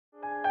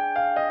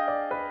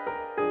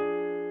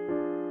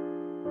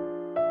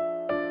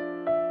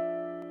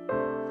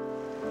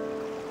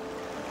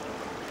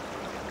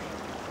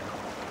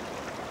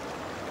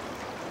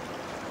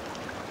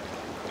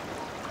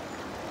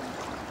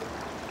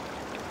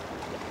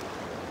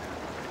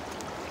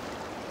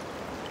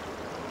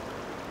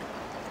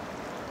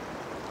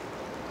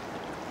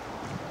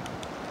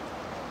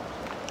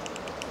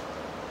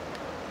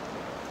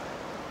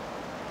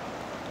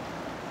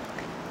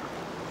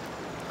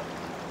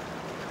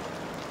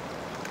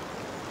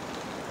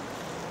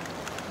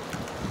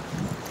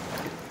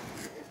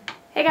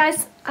Hey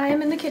guys, I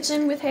am in the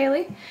kitchen with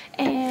Haley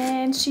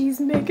and she's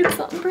making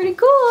something pretty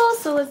cool,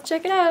 so let's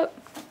check it out.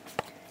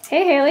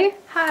 Hey Haley.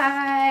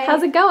 Hi.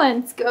 How's it going?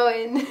 It's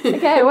going.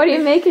 Okay, what are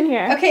you making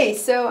here? Okay,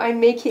 so I'm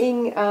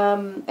making,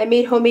 I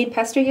made homemade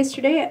pesto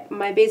yesterday.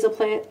 My basil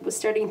plant was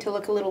starting to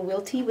look a little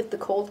wilty with the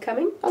cold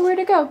coming. Oh, where'd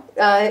it go?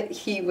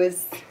 He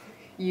was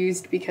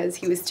used because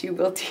he was too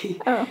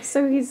wilty. Oh,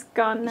 so he's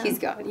gone now. He's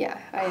gone,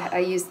 yeah. I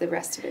used the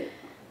rest of it.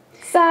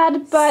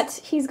 Sad, but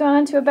he's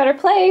gone to a better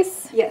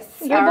place.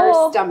 Yes, Your our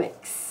bowl.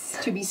 stomachs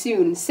to be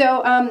soon.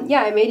 So,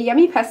 yeah, I made a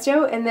yummy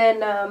pesto, and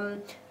then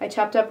I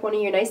chopped up one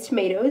of your nice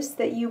tomatoes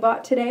that you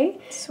bought today.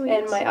 Sweet.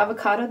 And my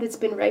avocado that's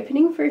been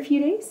ripening for a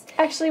few days.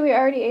 Actually, we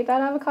already ate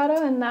that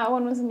avocado, and that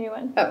one was a new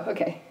one. Oh,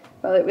 okay.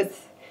 Well, it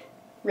was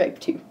ripe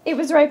too. It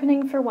was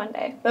ripening for one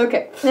day.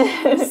 Okay.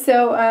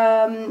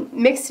 So,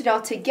 mixed it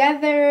all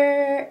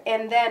together,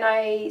 and then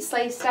I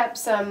sliced up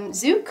some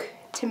zook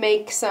to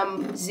make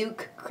some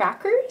zook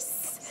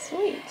crackers.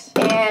 Sweet.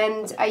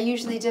 And I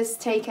usually just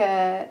take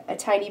a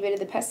tiny bit of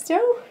the pesto,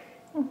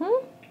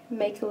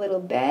 make a little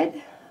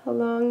bed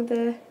along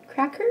the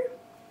cracker,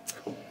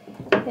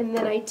 and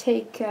then I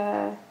take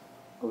a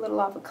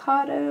little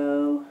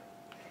avocado,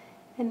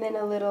 and then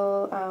a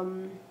little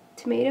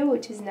tomato,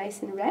 which is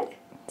nice and red.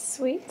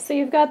 Sweet. So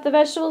you've got the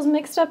vegetables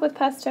mixed up with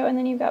pesto, and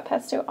then you've got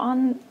pesto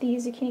on the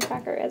zucchini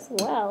cracker as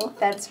well.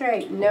 That's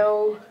right.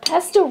 No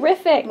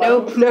Pesto-rific.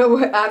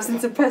 No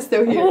absence of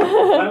pesto here.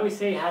 Why don't we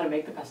say how to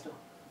make the pesto?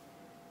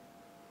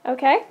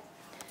 Okay.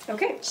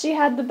 Okay. She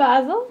had the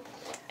basil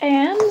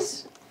and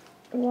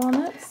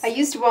walnuts. I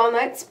used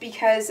walnuts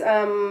because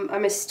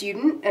I'm a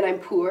student and I'm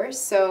poor,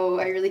 so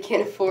I really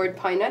can't afford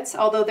pine nuts,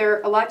 although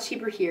they're a lot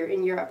cheaper here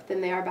in Europe than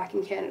they are back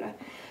in Canada.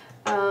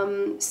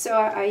 So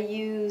I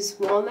use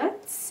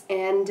walnuts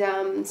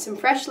and some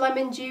fresh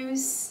lemon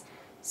juice,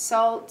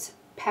 salt,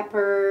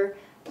 pepper,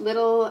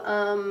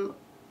 little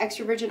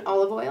extra virgin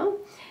olive oil,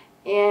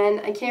 and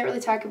I can't really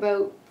talk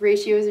about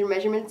ratios or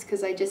measurements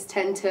because I just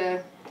tend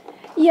to...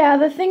 Yeah,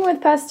 the thing with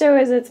pesto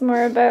is it's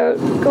more about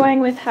going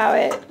with how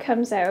it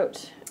comes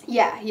out.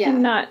 Yeah.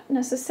 And not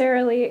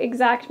necessarily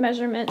exact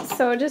measurements,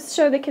 so just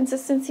show the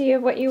consistency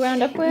of what you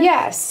wound up with.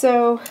 Yeah,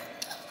 so...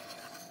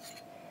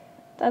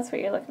 That's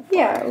what you're looking for.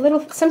 Yeah, a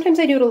little. Sometimes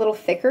I do it a little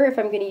thicker if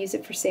I'm going to use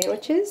it for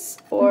sandwiches,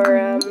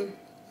 or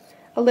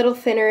a little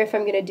thinner if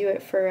I'm going to do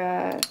it for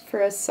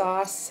a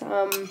sauce,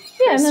 for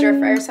a stir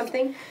fry or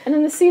something. And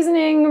then the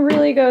seasoning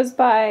really goes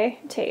by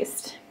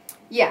taste.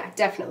 Yeah,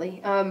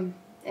 definitely.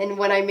 And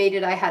when I made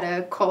it, I had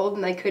a cold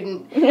and I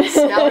couldn't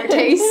smell or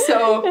taste,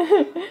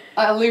 so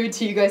I'll leave it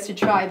to you guys to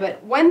try.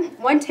 But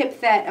one tip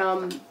that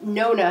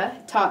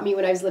Nona taught me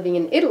when I was living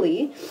in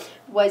Italy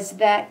was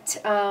that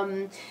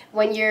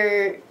when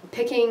you're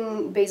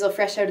picking basil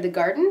fresh out of the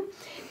garden,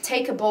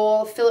 take a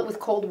bowl, fill it with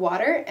cold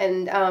water,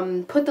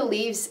 and put the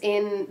leaves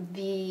in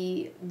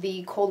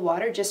the cold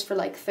water just for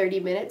like 30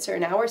 minutes or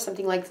an hour,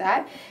 something like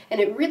that.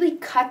 And it really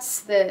cuts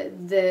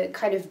the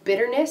kind of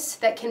bitterness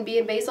that can be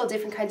in basil,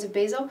 different kinds of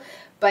basil,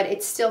 but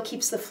it still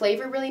keeps the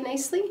flavor really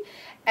nicely.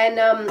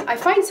 And I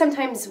find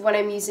sometimes when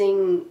I'm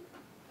using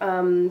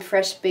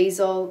fresh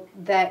basil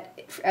that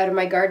out of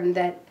my garden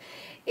that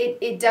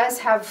it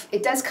does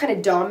kind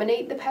of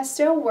dominate the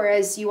pesto,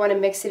 whereas you want to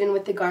mix it in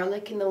with the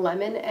garlic and the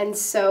lemon. And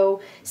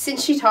so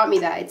since she taught me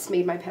that, it's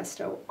made my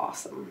pesto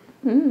awesome.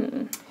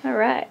 All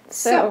right.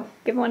 So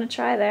give one a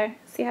try there.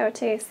 See how it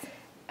tastes.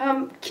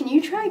 Can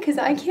you try? Because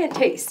I can't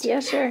taste. Yeah,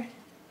 sure.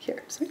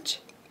 Here, switch.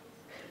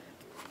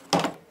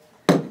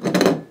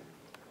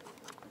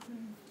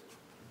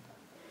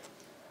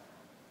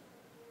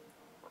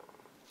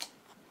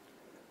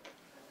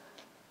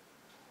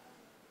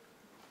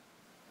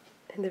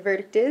 And the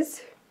verdict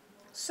is?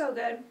 So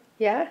good.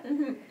 Yeah?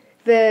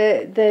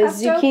 The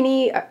Pesto?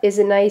 zucchini is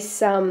a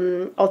nice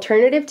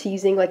alternative to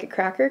using like a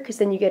cracker, because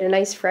then you get a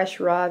nice fresh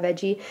raw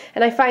veggie.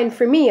 And I find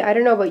for me, I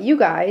don't know about you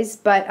guys,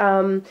 but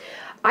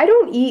I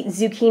don't eat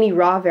zucchini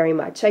raw very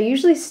much. I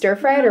usually stir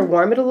fry it or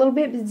warm it a little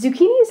bit, but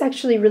zucchini is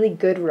actually really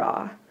good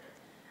raw.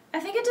 I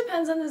think it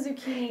depends on the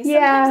zucchini.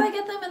 Yeah. Sometimes I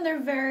get them and they're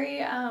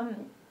very,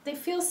 they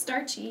feel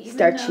starchy.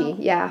 Starchy,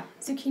 yeah.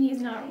 Zucchini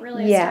is not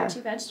really a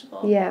starchy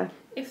vegetable. Yeah.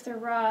 If they're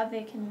raw,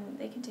 they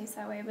can taste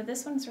that way. But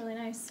this one's really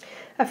nice.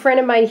 A friend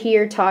of mine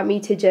here taught me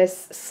to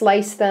just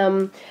slice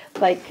them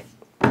like,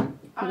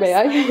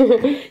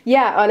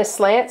 yeah, on a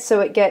slant so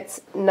it gets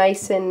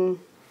nice and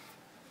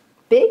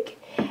big.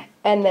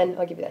 And then,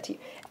 I'll give you that to you.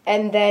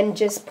 And then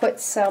just put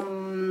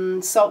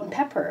some salt and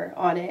pepper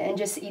on it and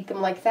just eat them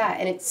like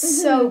that. And it's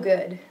so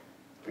good.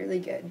 Really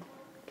good.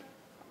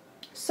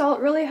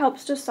 Salt really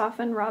helps to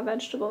soften raw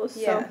vegetables.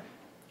 Yeah. So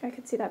I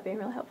could see that being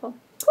really helpful.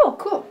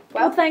 Cool.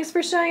 Well, thanks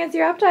for showing us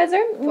your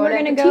appetizer. Bon We're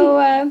going to appetit.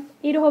 go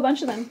eat a whole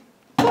bunch of them.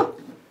 Cool.